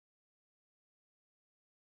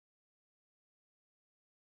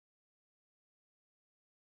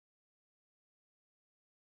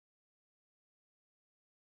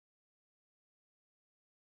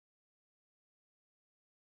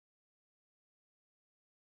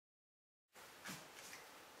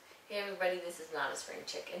Hey everybody, this is Not a Spring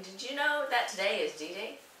Chick, and did you know that today is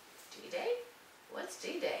D-Day? D-Day? What's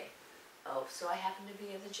D-Day? Oh, so I happen to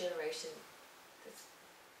be of the generation that's,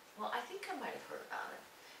 well, I think I might have heard about it.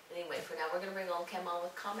 Anyway, for now we're going to bring Oldecam on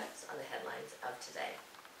with comments on the headlines of today.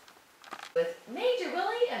 With Major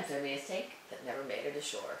Willie, amphibious tank that never made it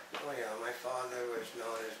ashore. Oh yeah, my father was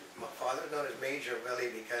known as Major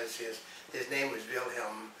Willie because his name was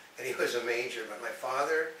Wilhelm and he was a major, but my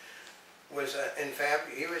father was, in fact,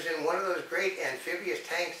 he was in one of those great amphibious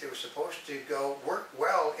tanks that was supposed to work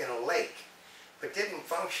well in a lake, but didn't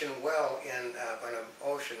function well in an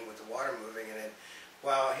ocean with the water moving in it.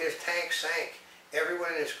 While his tank sank,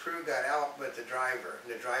 everyone in his crew got out but the driver,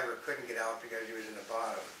 and the driver couldn't get out because he was in the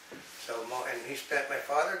bottom. So, and my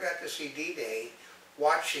father got to see D-Day,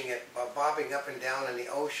 watching it bobbing up and down in the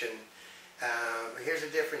ocean. Here's the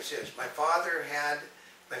difference is, my father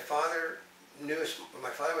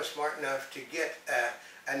was smart enough to get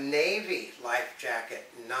a Navy life jacket,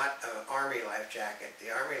 not an Army life jacket.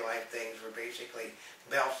 The Army life things were basically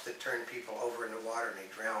belts that turned people over in the water and they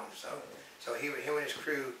drowned. So him and his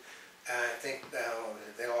crew, I think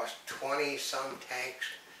they lost 20-some tanks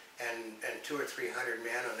and 200 or 300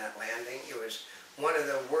 men on that landing. It was one of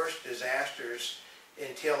the worst disasters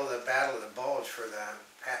until the Battle of the Bulge for the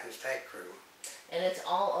Patton's tank crew. And it's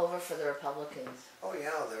all over for the Republicans. Oh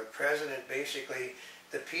yeah, the president basically,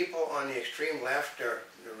 the people on the extreme left are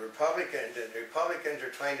the Republicans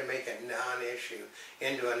are trying to make a non-issue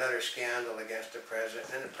into another scandal against the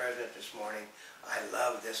president. And the president this morning, I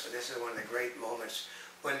love this. This is one of the great moments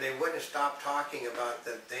when they wouldn't stop talking about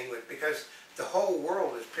the thing because the whole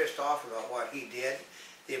world is pissed off about what he did.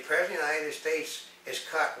 The president of the United States is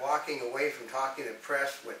caught walking away from talking to the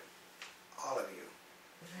press with all of you.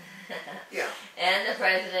 Yeah. And the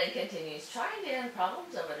president continues trying to end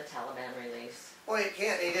problems over the Taliban release. Well, he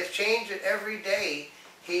can't. He just changes it every day.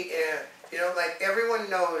 He, like everyone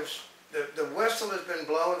knows, the whistle has been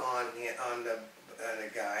blown on the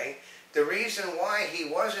guy. The reason why he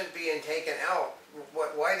wasn't being taken out,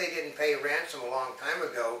 why they didn't pay ransom a long time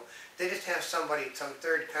ago, they just have some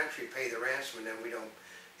third country pay the ransom, and then we don't.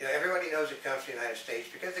 Everybody knows it comes from the United States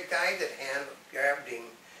because the guy that grabbed him,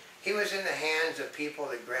 he was in the hands of people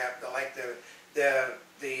that grabbed, like the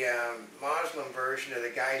Muslim version of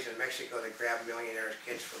the guys in Mexico that grab millionaires'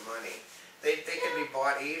 kids for money. They can be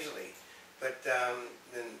bought easily. But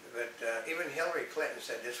even Hillary Clinton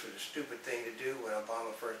said this was a stupid thing to do when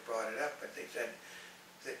Obama first brought it up. But they said,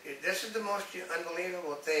 this is the most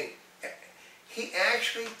unbelievable thing. He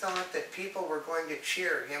actually thought that people were going to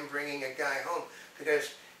cheer him bringing a guy home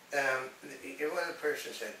because one of the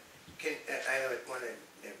person said,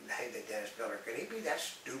 the Dennis Miller, can he be that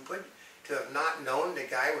stupid to have not known the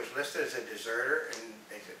guy was listed as a deserter? And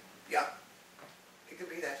they said, yeah, he could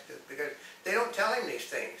be that stupid because they don't tell him these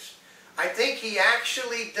things. I think he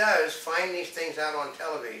actually does find these things out on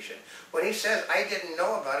television. When he says, I didn't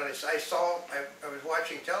know about it, I was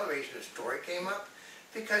watching television, the story came up,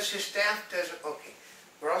 because his staff doesn't, okay,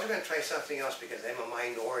 we're also going to try something else because I'm a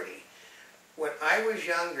minority. When I was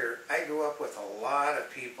younger, I grew up with a lot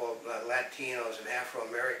of people, Latinos and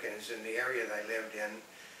Afro-Americans in the area that I lived in.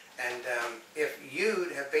 And if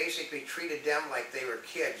you'd have basically treated them like they were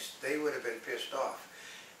kids, they would have been pissed off.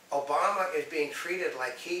 Obama is being treated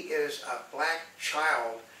like he is a black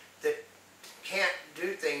child that can't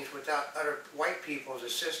do things without other white people's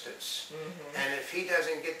assistance. Mm-hmm. And if he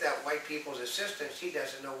doesn't get that white people's assistance, he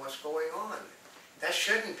doesn't know what's going on. That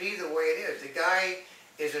shouldn't be the way it is. The guy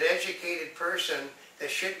is an educated person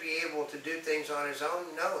that should be able to do things on his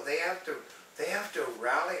own. No, they have to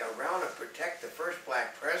rally around and protect the first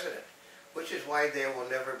black president, which is why there will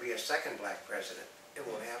never be a second black president. It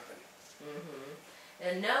won't happen. Mm-hmm.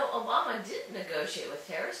 And no, Obama didn't negotiate with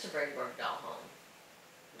terrorists to bring Bergdahl home.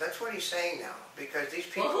 That's what he's saying now, because these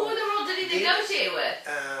people. Well, who in the world did he negotiate with?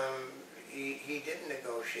 He didn't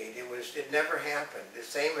negotiate. It never happened. The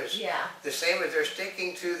same as they're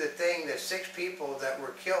sticking to the thing that 6 people that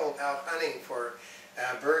were killed out hunting for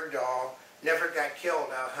Bergdahl never got killed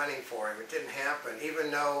out hunting for him. It didn't happen, even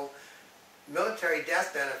though military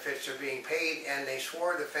death benefits are being paid, and they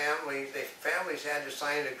swore the families had to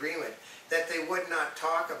sign an agreement that they would not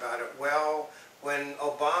talk about it. Well, when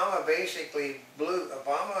Obama basically blew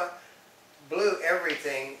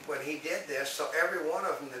everything when he did this, so every one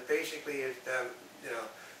of them that basically is,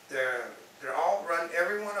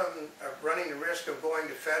 every one of them are running the risk of going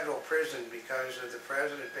to federal prison because of the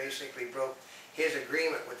president basically broke his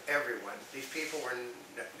agreement with everyone. These people were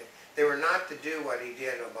not to do what he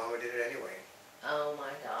did. Obama did it anyway. Oh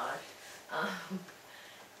my gosh.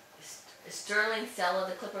 Sterling's sale of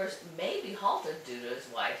the Clippers may be halted due to his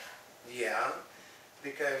wife. Yeah.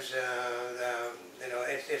 because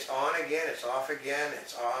it's on again, it's off again,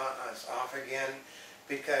 it's on, it's off again,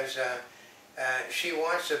 because she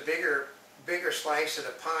wants a bigger slice of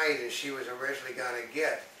the pie than she was originally going to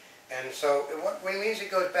get. And so what it means, it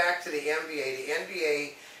goes back to the NBA. The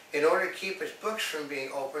NBA, in order to keep its books from being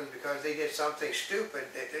opened because they did something stupid,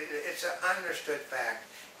 it's an understood fact.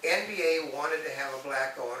 NBA wanted to have a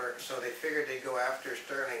black owner, so they figured they'd go after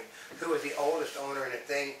Sterling, who was the oldest owner in the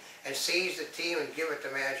thing, and seize the team and give it to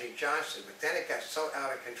Magic Johnson. But then it got so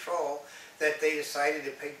out of control that they decided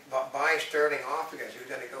to buy Sterling off because he was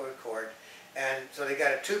going to go to court. And so they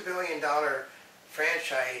got a $2 billion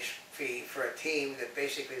franchise fee for a team that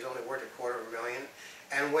basically is only worth $250,000.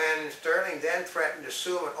 And when Sterling then threatened to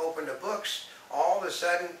sue and open the books, all of a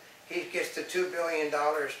sudden he gets the $2 billion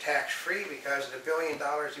tax-free because the $1 billion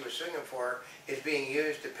he was suing him for is being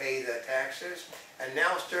used to pay the taxes. And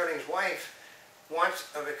now Sterling's wife wants,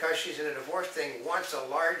 because she's in a divorce thing, wants a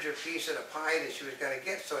larger piece of the pie than she was going to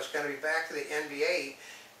get. So it's going to be back to the NBA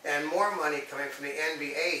and more money coming from the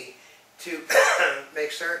NBA to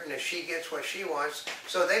make certain that she gets what she wants,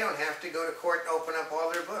 so they don't have to go to court and open up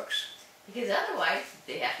all their books. Because otherwise,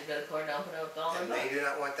 they have to go to court and open up all their books. And they do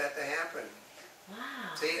not want that to happen.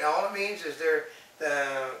 Wow. See, all it means is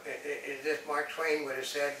Mark Twain would have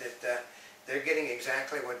said that they're getting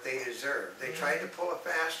exactly what they deserve. They tried to pull a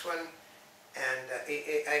fast one, and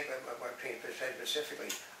Mark Twain said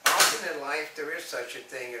specifically, often in life there is such a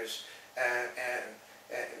thing as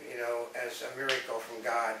as a miracle from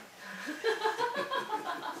God.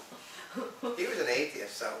 He was an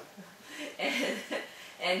atheist, so.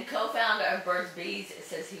 And co-founder of Burt's Bees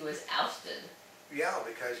says he was ousted. Yeah,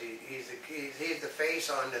 because he's the face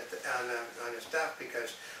on the stuff.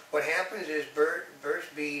 Because what happens is Burt's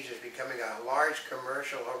Bees is becoming a large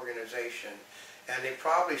commercial organization, and they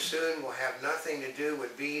probably soon will have nothing to do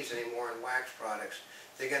with bees anymore and wax products.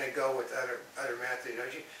 They're going to go with other methods.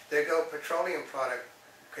 They go petroleum product.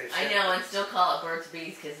 I know, and still call it Burt's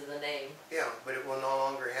Bees because of the name. Yeah, but it will no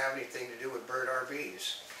longer have anything to do with Burt R.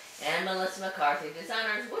 Bees. And Melissa McCarthy,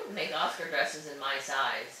 designers wouldn't make Oscar dresses in my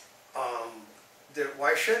size.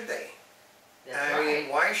 Why should they? I mean,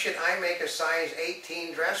 why should I make a size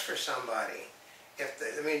 18 dress for somebody?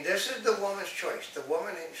 This is the woman's choice. The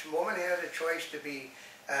woman has a choice to be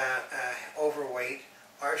overweight,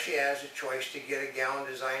 or she has a choice to get a gown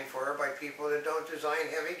designed for her by people that don't design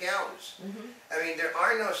heavy gowns. There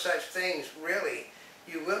are no such things, really.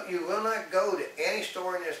 You will not go to any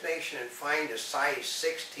store in this nation and find a size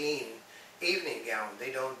 16 evening gown.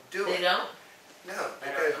 They don't do it. They don't? No,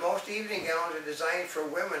 because most evening gowns are designed for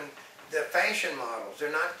women, the fashion models.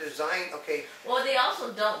 They're not designed, okay. Well, they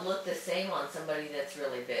also don't look the same on somebody that's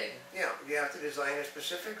really big. Yeah, you have to design it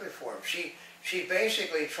specifically for them. She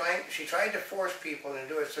basically tried to force people to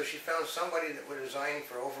do it, so she found somebody that would design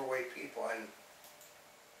for overweight people. And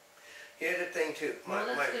here's the thing too. Well,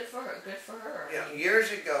 that's good for her. Good for her. Yeah,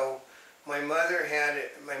 years ago, my mother had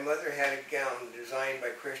a gown designed by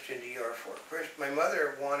Christian Dior for her. My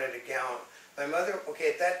mother wanted a gown. My mother, okay,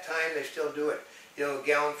 at that time they still do it. A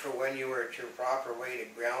gown for when you were at your proper weight,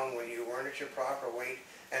 a gown when you weren't at your proper weight,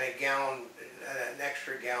 and a gown, an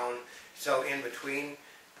extra gown. So in between.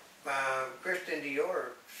 Christian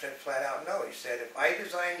Dior said flat out no. He said, if I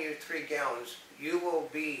design you 3 gowns, you will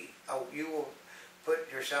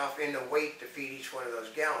put yourself in the weight to feed each one of those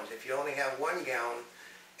gowns. If you only have 1 gown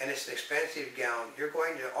and it's an expensive gown, you're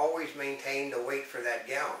going to always maintain the weight for that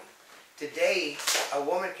gown. Today, a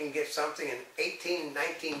woman can get something in 18,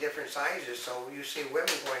 19 different sizes, so you see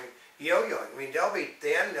women going yo-yoing. They'll be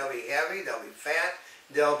thin, they'll be heavy, they'll be fat,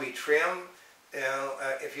 they'll be trim.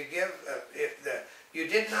 You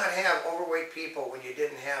did not have overweight people when you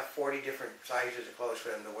didn't have 40 different sizes of clothes for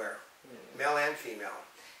them to wear, male and female.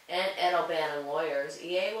 And Ed O'Bannon lawyers,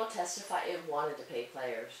 EA will testify it wanted to pay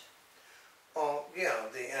players. Oh yeah,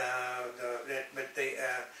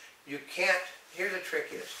 you can't. Here's the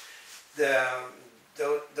trick: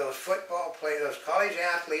 those football players, those college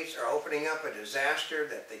athletes are opening up a disaster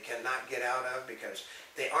that they cannot get out of because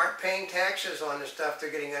they aren't paying taxes on the stuff they're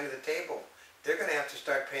getting under the table. They're going to have to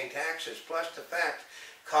start paying taxes. Plus the fact,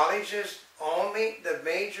 colleges, only the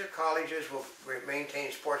major colleges will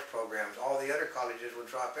maintain sports programs. All the other colleges will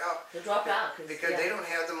drop out. They'll drop out because they don't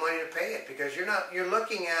have the money to pay it. Because you're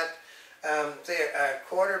looking at, say, a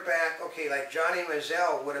quarterback. Okay, like Johnny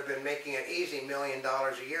Manziel would have been making an easy $1 million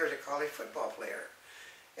a year as a college football player.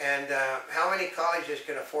 And how many colleges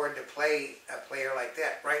can afford to play a player like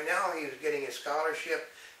that? Right now, he was getting a scholarship.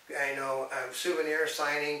 Souvenir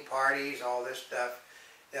signing, parties, all this stuff.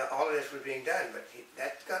 all of this was being done, but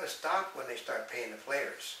that's gonna stop when they start paying the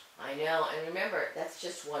players. I know, and remember, that's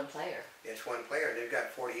just one player. It's one player, they've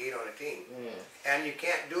got 48 on a team. Mm. And you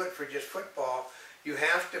can't do it for just football. You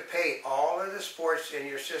have to pay all of the sports in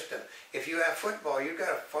your system. If you have football, you've got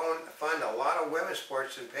to fund a lot of women's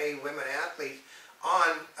sports and pay women athletes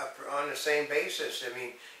on the same basis. I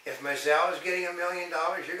mean, if Mazzell is getting $1 million,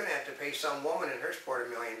 you're going to have to pay some woman in her sport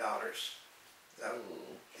 $1 million. So,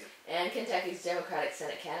 yeah. And Kentucky's Democratic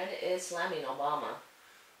Senate candidate is slamming Obama.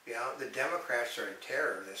 Yeah, the Democrats are in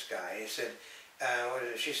terror of this guy. He said,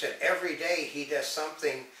 she said, every day he does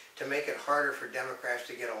something to make it harder for Democrats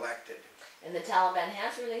to get elected. And the Taliban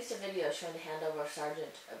has released a video showing the handover of Sergeant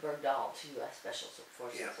Bergdahl to U.S. Special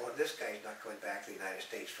Forces. Yeah, well, this guy's not going back to the United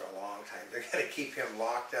States for a long time. They're going to keep him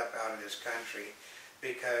locked up out of this country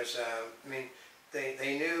because, I mean,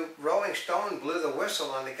 they knew Rolling Stone blew the whistle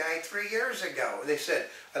on the guy 3 years ago. They said,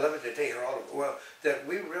 I love it today, well, that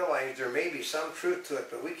we realize there may be some truth to it,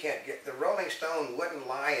 but we can't get, the Rolling Stone wouldn't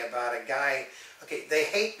lie about a guy. Okay, they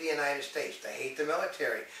hate the United States. They hate the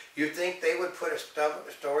military. You think they would put a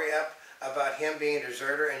story up about him being a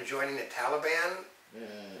deserter and joining the Taliban?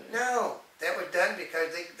 Mm. No, that was done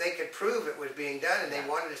because they could prove it was being done, and they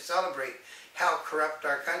wanted to celebrate how corrupt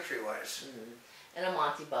our country was. Mm. And a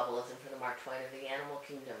Monty Bubbleism for the Mark Twain of the Animal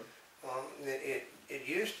Kingdom. Well, it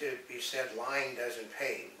used to be said lying doesn't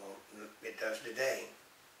pay. Well, it does today.